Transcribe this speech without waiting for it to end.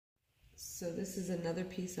So this is another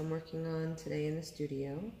piece I'm working on today in the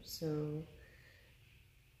studio. So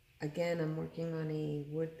again, I'm working on a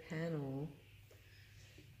wood panel,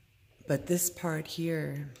 but this part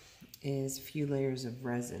here is a few layers of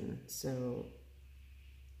resin. So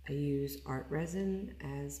I use art resin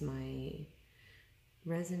as my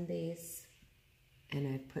resin base, and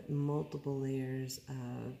I've put multiple layers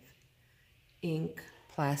of ink,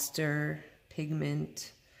 plaster,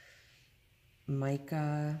 pigment,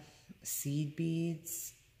 mica, seed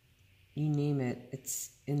beads, you name it, it's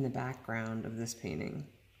in the background of this painting.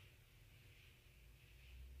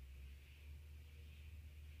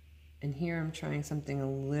 And here I'm trying something a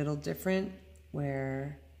little different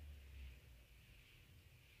where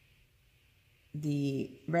the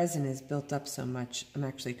resin is built up so much, I'm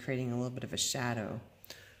actually creating a little bit of a shadow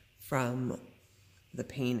from the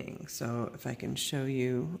painting. So if I can show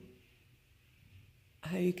you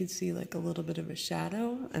how you can see like a little bit of a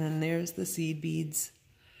shadow, and then there's the seed beads.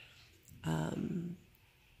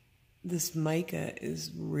 This mica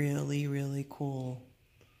is really, really cool.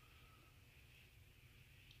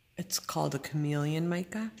 It's called a chameleon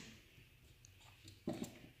mica.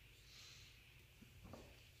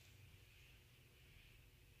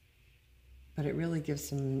 But it really gives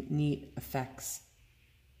some neat effects.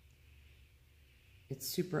 It's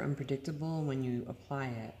super unpredictable when you apply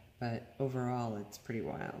it, but overall it's pretty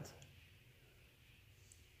wild.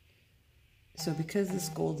 So because this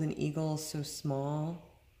golden eagle is so small,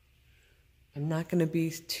 I'm not going to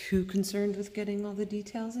be too concerned with getting all the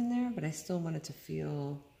details in there, but I still want it to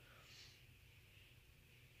feel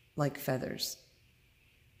like feathers.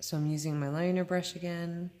 So I'm using my liner brush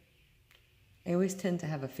again. I always tend to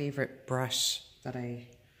have a favorite brush that I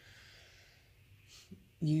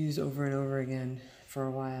use over and over again for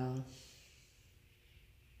a while.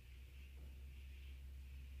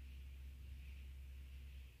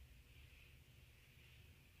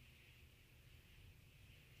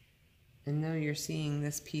 And though you're seeing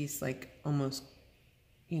this piece like almost,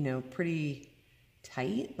 pretty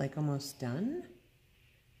tight, like almost done,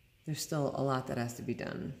 there's still a lot that has to be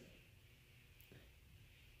done.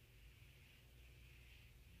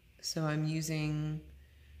 So I'm using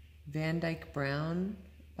Van Dyke Brown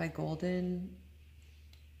by Golden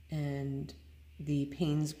and the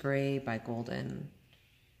Payne's Gray by Golden.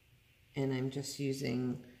 And I'm just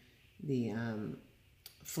using the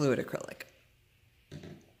fluid acrylic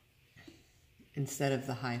instead of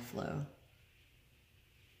the high flow.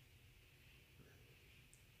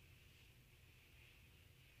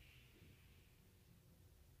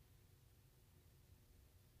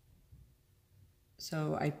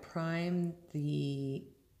 So I primed the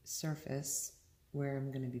surface where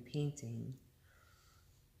I'm going to be painting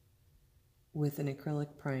with an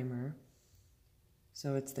acrylic primer.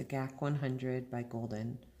 So it's the GAC 100 by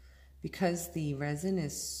Golden. Because the resin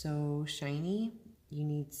is so shiny, you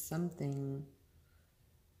need something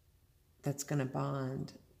that's going to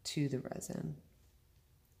bond to the resin.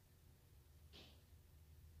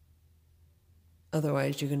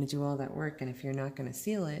 Otherwise, you're going to do all that work, and if you're not going to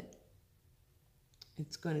seal it,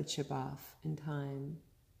 it's going to chip off in time.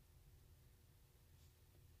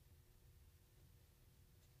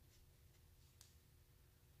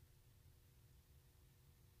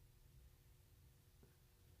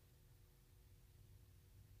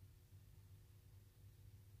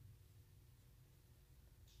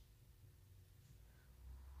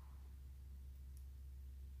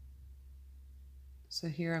 So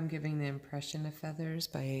here I'm giving the impression of feathers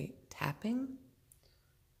by tapping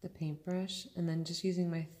the paintbrush and then just using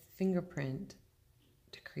my fingerprint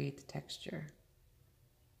to create the texture.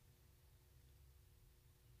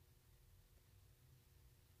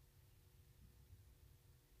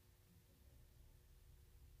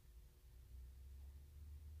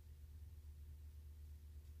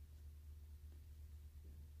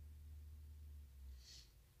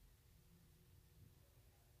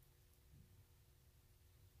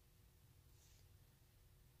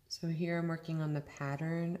 So here I'm working on the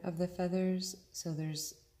pattern of the feathers. So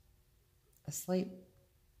there's a slight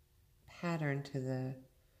pattern to the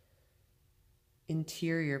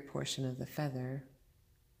interior portion of the feather.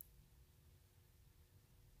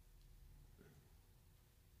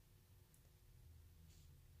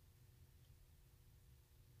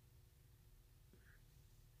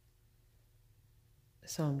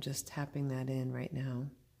 So I'm just tapping that in right now.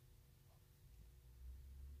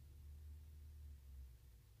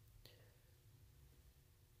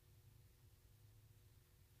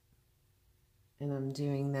 And I'm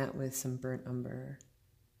doing that with some burnt umber.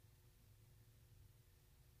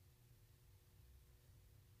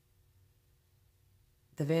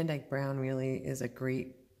 The Van Dyke Brown really is a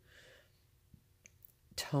great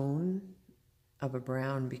tone of a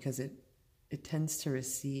brown because it tends to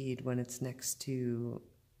recede when it's next to,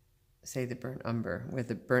 say, the burnt umber, where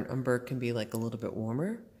the burnt umber can be like a little bit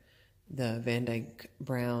warmer. The Van Dyke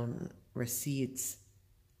brown recedes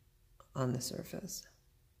on the surface.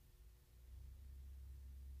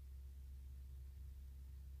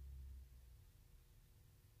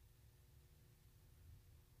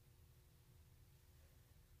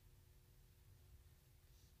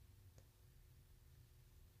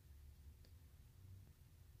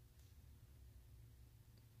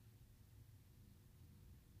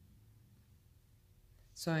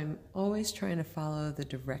 So I'm always trying to follow the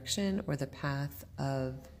direction or the path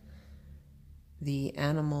of the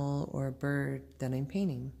animal or bird that I'm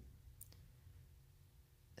painting.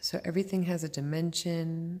 So everything has a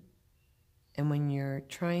dimension, and when you're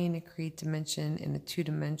trying to create dimension in a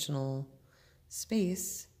two-dimensional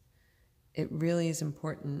space, it really is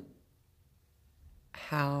important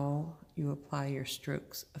how you apply your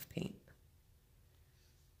strokes of paint,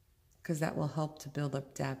 because that will help to build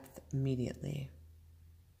up depth immediately.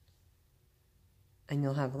 And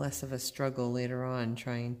you'll have less of a struggle later on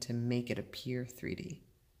trying to make it appear 3D.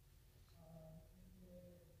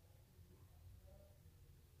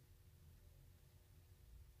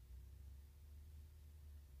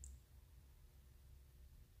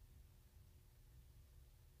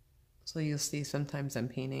 So you'll see sometimes I'm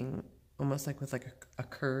painting almost like with like a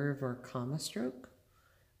curve or a comma stroke.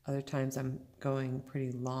 Other times I'm going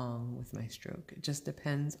pretty long with my stroke. It just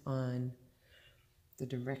depends on the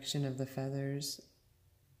direction of the feathers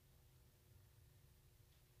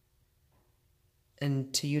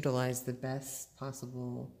and to utilize the best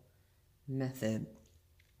possible method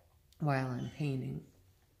while I'm painting.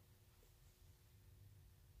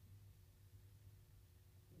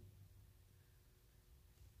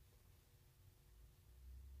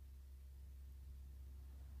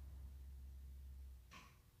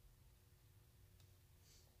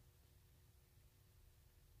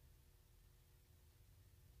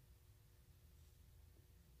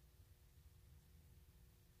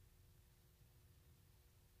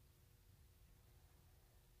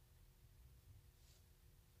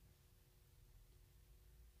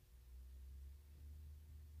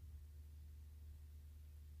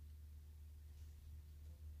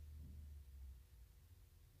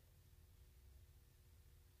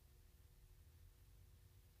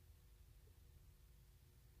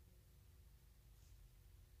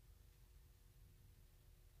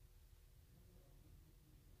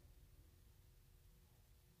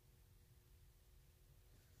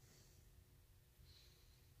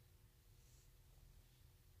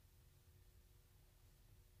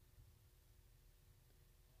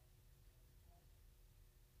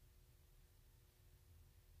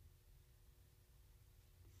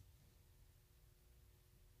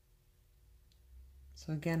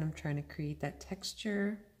 So again, I'm trying to create that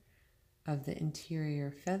texture of the interior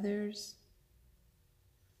feathers.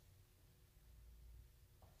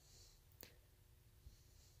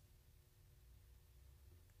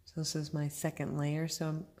 So this is my second layer.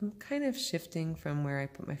 So I'm kind of shifting from where I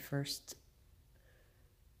put my first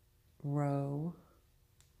row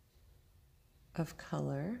of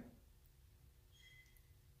color.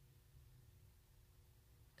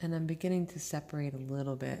 And I'm beginning to separate a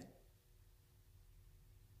little bit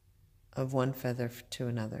of one feather to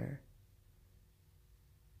another.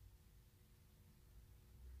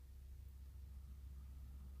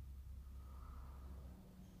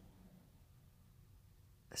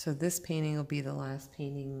 So this painting will be the last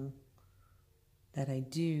painting that I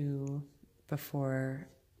do before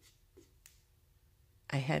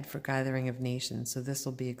I head for Gathering of Nations. So this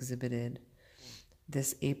will be exhibited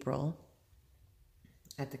this April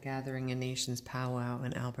at the Gathering of Nations powwow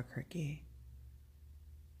in Albuquerque.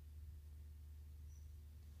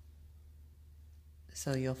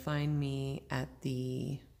 So you'll find me at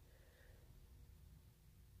the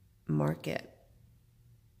market.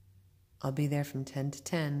 I'll be there from 10 to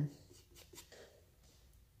 10.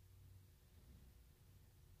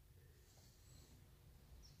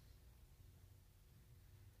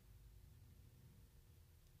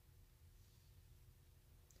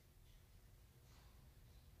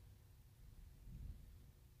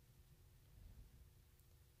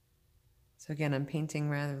 So again, I'm painting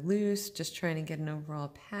rather loose, just trying to get an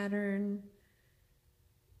overall pattern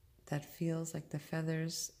that feels like the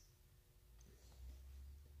feathers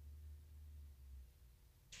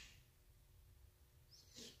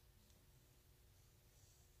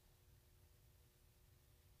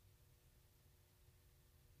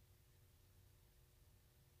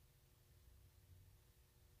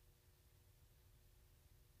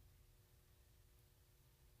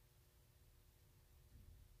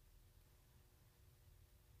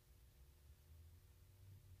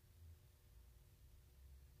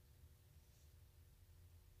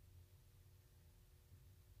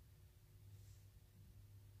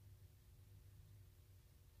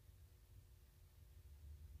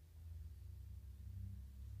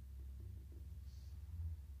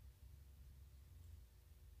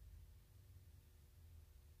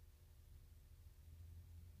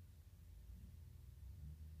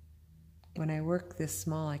when I work this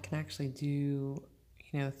small, I can actually do,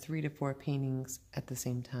 3 to 4 paintings at the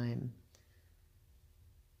same time.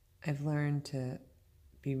 I've learned to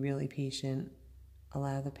be really patient,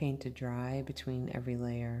 allow the paint to dry between every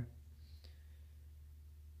layer.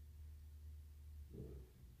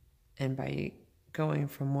 And by going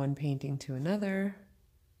from one painting to another,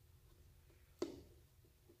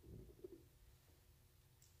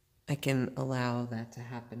 I can allow that to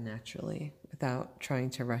happen naturally without trying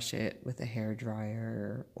to rush it with a hair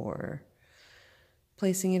dryer or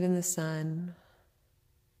placing it in the sun.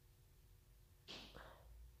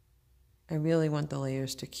 I really want the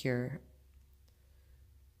layers to cure.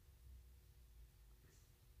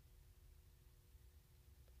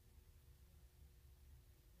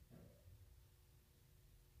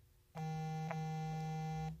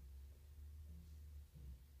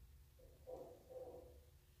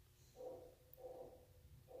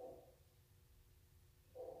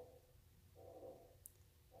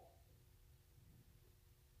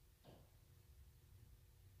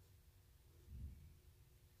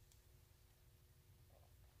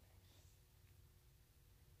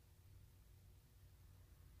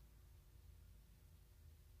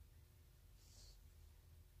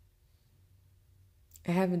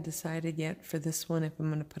 I haven't decided yet for this one if I'm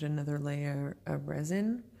going to put another layer of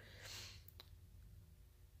resin.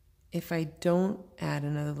 If I don't add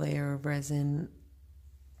another layer of resin,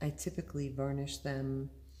 I typically varnish them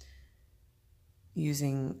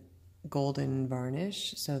using golden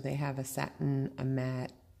varnish. So they have a satin, a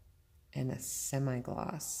matte, and a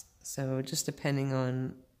semi-gloss. So just depending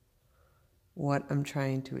on what I'm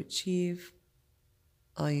trying to achieve,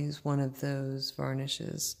 I'll use one of those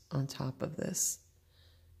varnishes on top of this,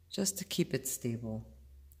 just to keep it stable.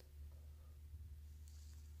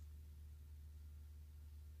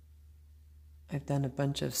 I've done a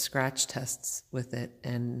bunch of scratch tests with it,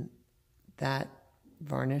 and that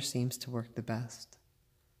varnish seems to work the best.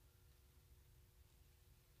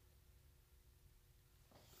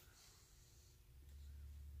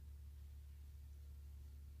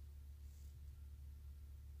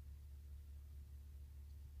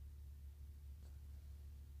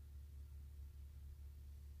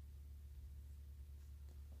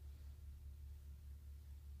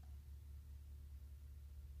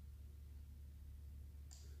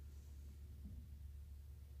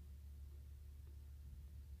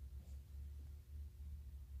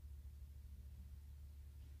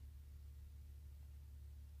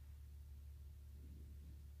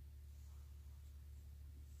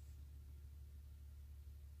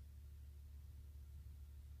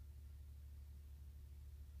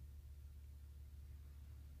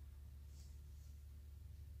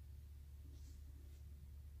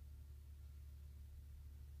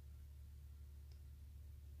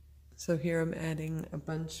 So here I'm adding a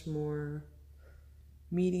bunch more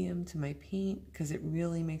medium to my paint because it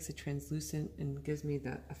really makes it translucent and gives me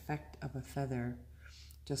the effect of a feather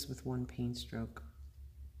just with one paint stroke.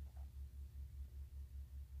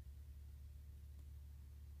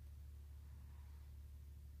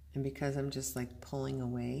 And because I'm just like pulling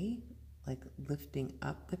away, like lifting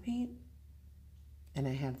up the paint, and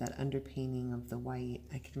I have that underpainting of the white,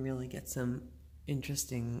 I can really get some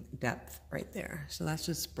interesting depth right there. So that's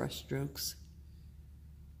just brush strokes,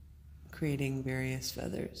 creating various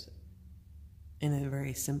feathers in a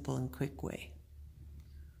very simple and quick way.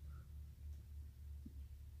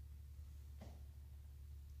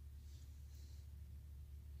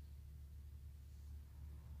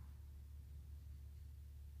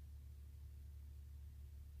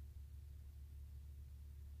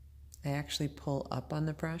 I actually pull up on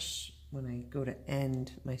the brush when I go to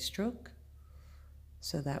end my stroke,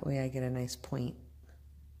 so that way I get a nice point.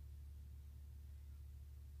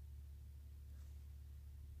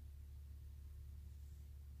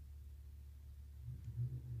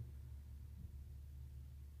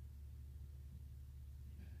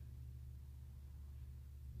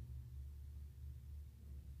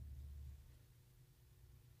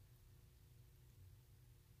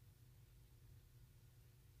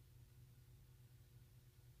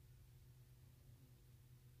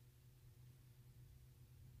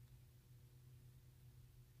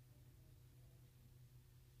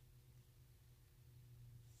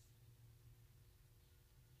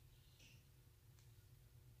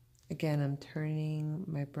 Again, I'm turning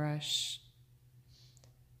my brush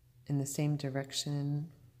in the same direction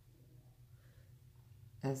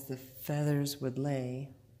as the feathers would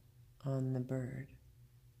lay on the bird.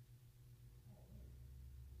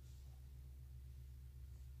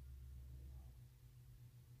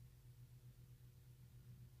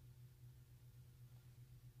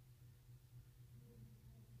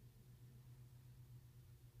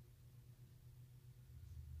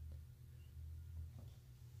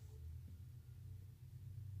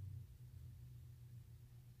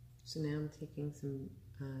 So now I'm taking some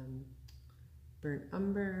burnt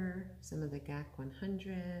umber, some of the GAC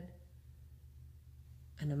 100,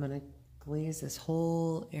 and I'm going to glaze this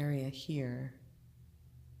whole area here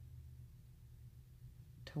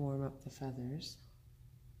to warm up the feathers.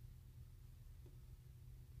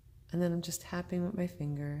 And then I'm just tapping with my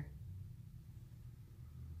finger.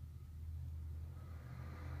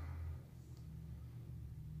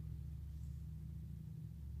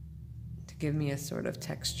 To give me a sort of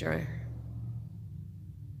texture.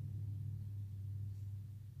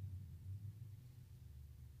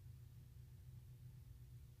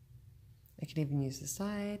 I can even use the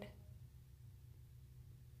side.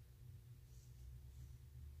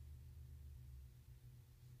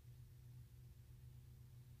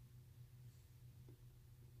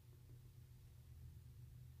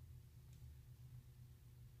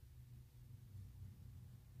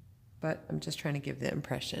 But I'm just trying to give the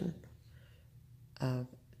impression of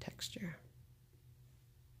texture.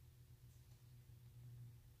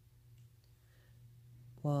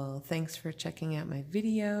 Well, thanks for checking out my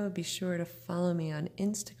video. Be sure to follow me on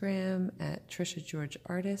Instagram at Trisha George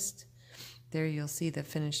Artist. There you'll see the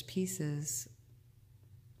finished pieces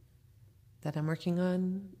that I'm working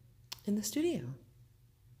on in the studio.